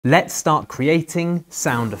Let's start creating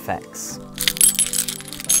sound effects.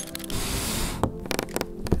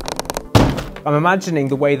 I'm imagining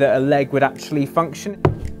the way that a leg would actually function.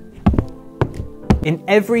 In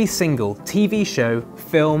every single TV show,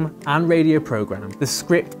 film, and radio program, the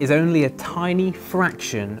script is only a tiny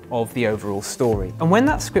fraction of the overall story. And when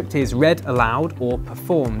that script is read aloud or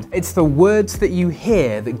performed, it's the words that you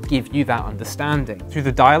hear that give you that understanding. Through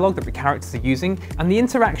the dialogue that the characters are using, and the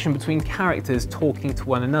interaction between characters talking to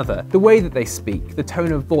one another, the way that they speak, the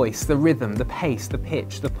tone of voice, the rhythm, the pace, the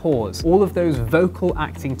pitch, the pause, all of those vocal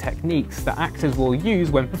acting techniques that actors will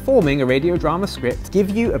use when performing a radio drama script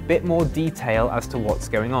give you a bit more detail as to what's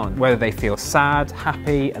going on. Whether they feel sad,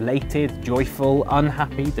 happy, elated, joyful,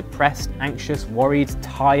 unhappy, depressed, anxious, worried,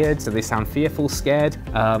 tired, so they sound fearful, scared,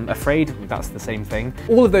 afraid, that's the same thing.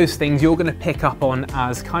 All of those things you're going to pick up on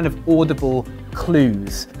as kind of audible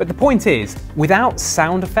clues. But the point is, without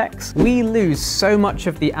sound effects, we lose so much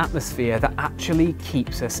of the atmosphere that actually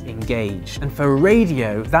keeps us engaged. And for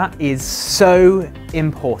radio, that is so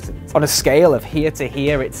important. On a scale of here to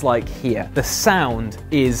here, it's like here. The sound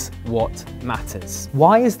is what matters.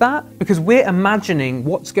 Why is that? Because we're imagining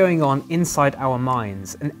what's going on inside our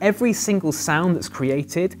minds, and every single sound that's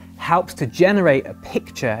created helps to generate a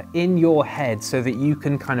picture in your head so that you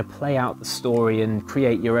can kind of play out the story and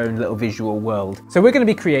create your own little visual world. So we're going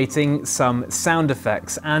to be creating some sound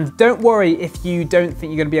effects, and don't worry if you don't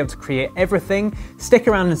think you're going to be able to create everything. Stick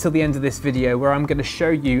around until the end of this video where I'm going to show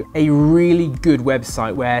you a really good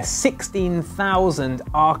website where 16,000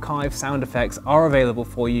 archive sound effects are available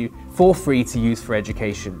for you for free to use for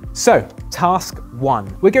education. So, task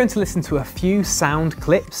 1. We're going to listen to a few sound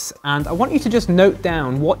clips, and I want you to just note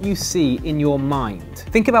down what you see in your mind.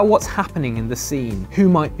 Think about what's happening in the scene, who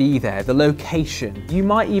might be there, the location. You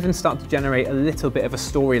might even start to generate a little bit of a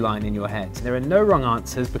storyline in your head. There are no wrong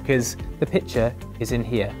answers because the picture is in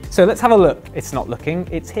here. So let's have a look. It's not looking,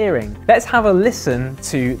 it's hearing. Let's have a listen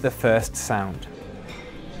to the first sound.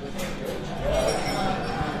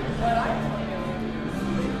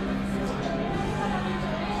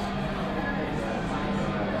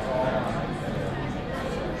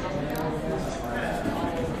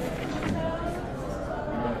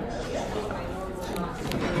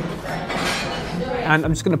 And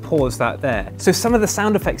I'm just going to pause that there. So some of the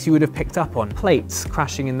sound effects you would have picked up on: plates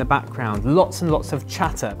crashing in the background, lots and lots of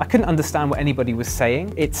chatter. I couldn't understand what anybody was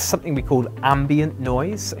saying. It's something we call ambient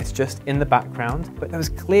noise. It's just in the background, but there was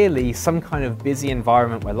clearly some kind of busy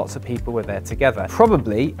environment where lots of people were there together.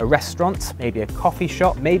 Probably a restaurant, maybe a coffee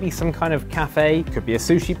shop, maybe some kind of cafe, could be a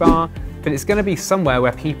sushi bar, but it's going to be somewhere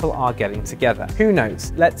where people are getting together. Who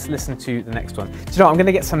knows? Let's listen to the next one. Do you know what? I'm going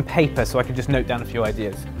to get some paper so I can just note down a few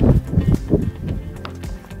ideas.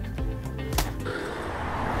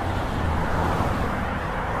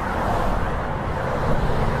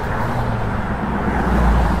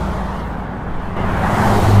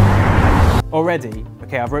 Already,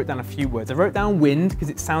 okay, I've wrote down a few words. I wrote down wind because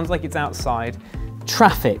it sounds like it's outside.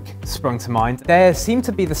 Traffic sprung to mind. There seemed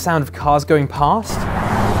to be the sound of cars going past.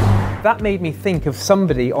 That made me think of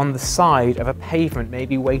somebody on the side of a pavement,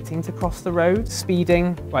 maybe waiting to cross the road,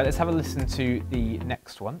 speeding. Right, let's have a listen to the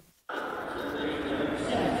next one. A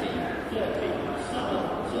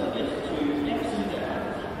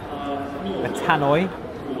tannoy.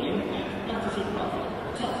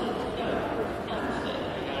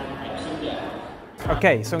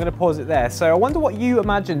 Okay, so I'm going to pause it there. So I wonder what you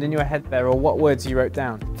imagined in your head there, or what words you wrote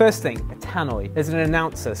down. First thing, a tannoy. There's an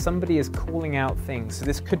announcer. Somebody is calling out things. So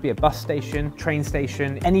this could be a bus station, train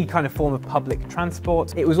station, any kind of form of public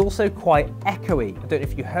transport. It was also quite echoey. I don't know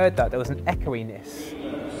if you heard that. There was an echoiness,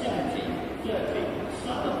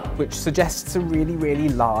 which suggests a really, really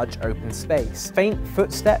large open space. Faint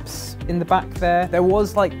footsteps in the back there. There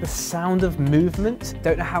was like the sound of movement.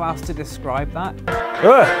 Don't know how else to describe that.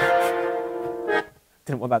 Ugh.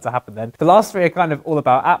 Didn't want that to happen then. The last three are kind of all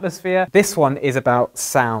about atmosphere. This one is about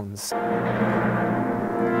sounds.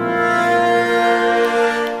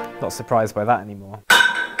 Not surprised by that anymore.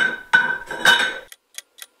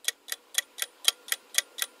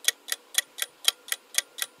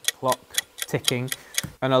 Clock ticking.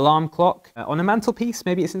 An alarm clock on a mantelpiece.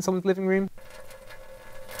 Maybe it's in someone's living room.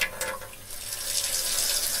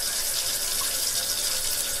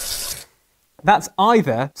 That's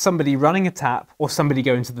either somebody running a tap or somebody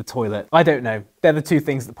going to the toilet. I don't know. They're the two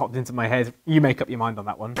things that popped into my head. You make up your mind on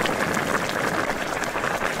that one.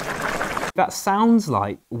 That sounds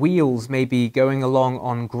like wheels maybe going along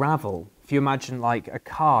on gravel. If you imagine like a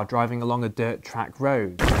car driving along a dirt track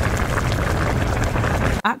road.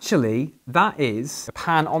 Actually, that is a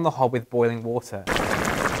pan on the hob with boiling water.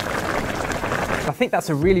 I think that's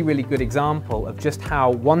a really, really good example of just how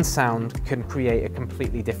one sound can create a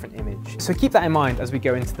completely different image. So keep that in mind as we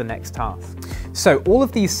go into the next task. So all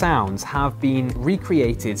of these sounds have been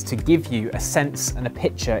recreated to give you a sense and a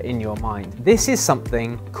picture in your mind. This is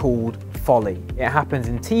something called Foley. It happens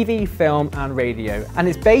in TV, film, and radio, and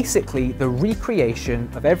it's basically the recreation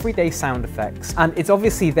of everyday sound effects, and it's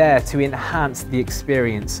obviously there to enhance the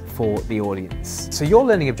experience for the audience. So your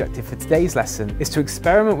learning objective for today's lesson is to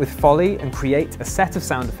experiment with Foley and create a set of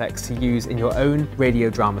sound effects to use in your own radio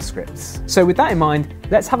drama scripts. So with that in mind,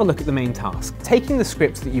 let's have a look at the main task. Taking the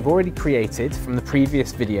scripts that you've already created from the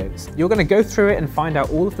previous videos, you're going to go through it and find out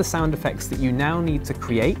all of the sound effects that you now need to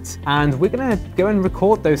create, and we're going to go and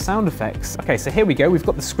record those sound effects. Okay, so here we go. We've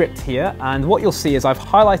got the script here, and what you'll see is I've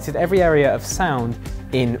highlighted every area of sound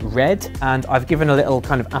in red, and I've given a little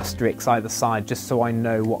kind of asterisk either side just so I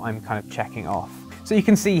know what I'm kind of checking off. So you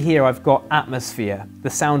can see here I've got atmosphere, the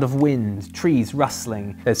sound of wind, trees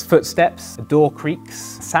rustling, there's footsteps, a door creaks,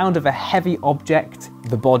 sound of a heavy object,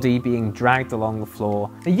 the body being dragged along the floor.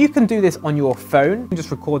 Now you can do this on your phone, just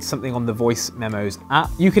record something on the voice memos app.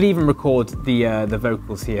 You could even record the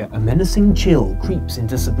vocals here. A menacing chill creeps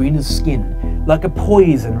into Sabrina's skin, like a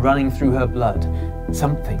poison running through her blood.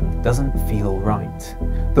 Something doesn't feel right.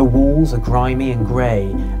 The walls are grimy and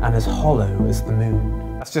grey and as hollow as the moon.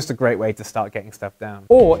 That's just a great way to start getting stuff down.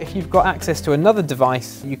 Or if you've got access to another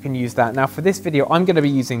device, you can use that. Now for this video, I'm going to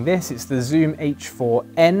be using this. It's the Zoom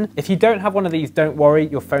H4n. If you don't have one of these, don't worry,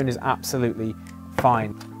 your phone is absolutely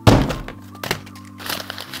fine.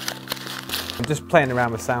 I'm just playing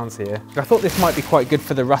around with sounds here. I thought this might be quite good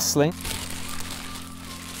for the rustling.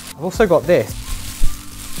 I've also got this.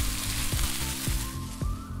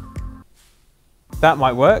 That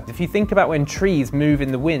might work. If you think about when trees move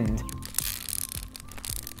in the wind,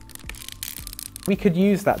 we could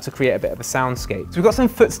use that to create a bit of a soundscape. So we've got some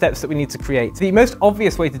footsteps that we need to create. The most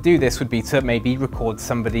obvious way to do this would be to maybe record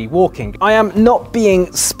somebody walking. I am not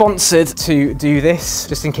being sponsored to do this,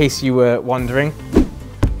 just in case you were wondering.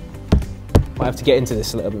 Might have to get into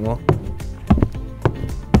this a little bit more.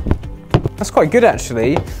 That's quite good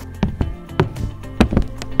actually.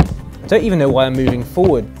 I don't even know why I'm moving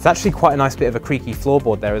forward. It's actually quite a nice bit of a creaky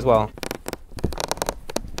floorboard there as well.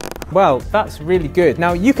 Well, that's really good.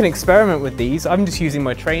 Now you can experiment with these. I'm just using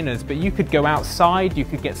my trainers, but you could go outside, you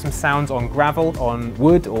could get some sounds on gravel, on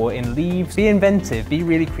wood, or in leaves. Be inventive, be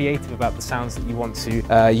really creative about the sounds that you want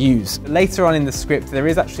to use. Later on in the script, there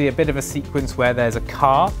is actually a bit of a sequence where there's a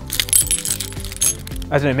car.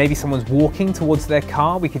 I don't know, maybe someone's walking towards their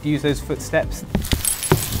car. We could use those footsteps.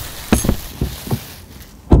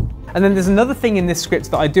 And then there's another thing in this script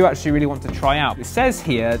that I do actually really want to try out. It says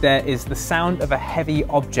here there is the sound of a heavy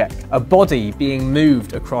object, a body being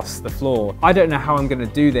moved across the floor. I don't know how I'm going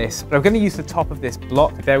to do this, but I'm going to use the top of this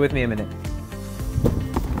block. Bear with me a minute.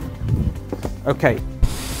 Okay.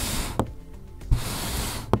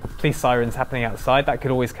 Police sirens happening outside, that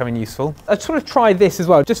could always come in useful. I just want to try this as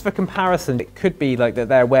well, just for comparison. It could be like that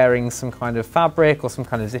they're wearing some kind of fabric or some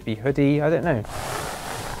kind of zippy hoodie, I don't know.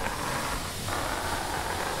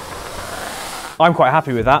 I'm quite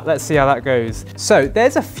happy with that. Let's see how that goes. So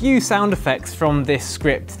there's a few sound effects from this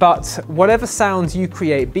script, but whatever sounds you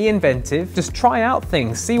create, be inventive. Just try out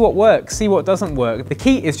things, see what works, see what doesn't work. The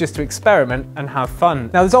key is just to experiment and have fun.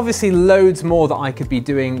 Now there's obviously loads more that I could be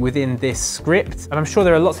doing within this script, and I'm sure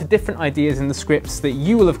there are lots of different ideas in the scripts that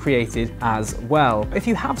you will have created as well. If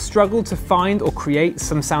you have struggled to find or create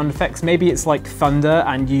some sound effects, maybe it's like thunder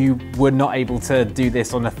and you were not able to do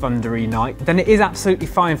this on a thundery night, then it is absolutely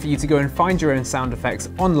fine for you to go and find your own sound effects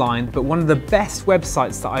online. But one of the best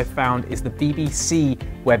websites that I've found is the BBC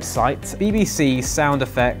website, BBC Sound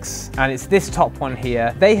Effects, and it's this top one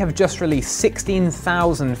here. They have just released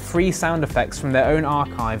 16,000 free sound effects from their own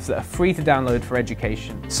archives that are free to download for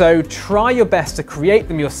education. So try your best to create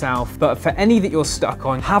them yourself, but for any that you're stuck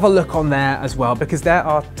on, have a look on there as well, because there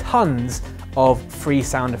are tons of free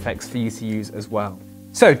sound effects for you to use as well.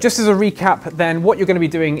 So just as a recap then, what you're going to be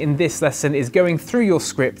doing in this lesson is going through your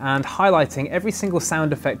script and highlighting every single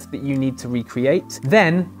sound effect that you need to recreate.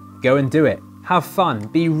 Then go and do it. Have fun,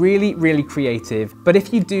 be really, really creative. But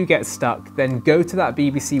if you do get stuck, then go to that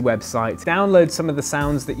BBC website, download some of the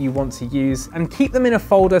sounds that you want to use and keep them in a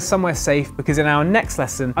folder somewhere safe, because in our next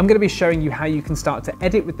lesson, I'm going to be showing you how you can start to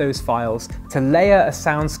edit with those files to layer a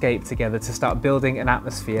soundscape together to start building an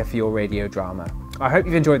atmosphere for your radio drama. I hope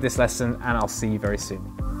you've enjoyed this lesson, and I'll see you very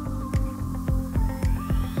soon.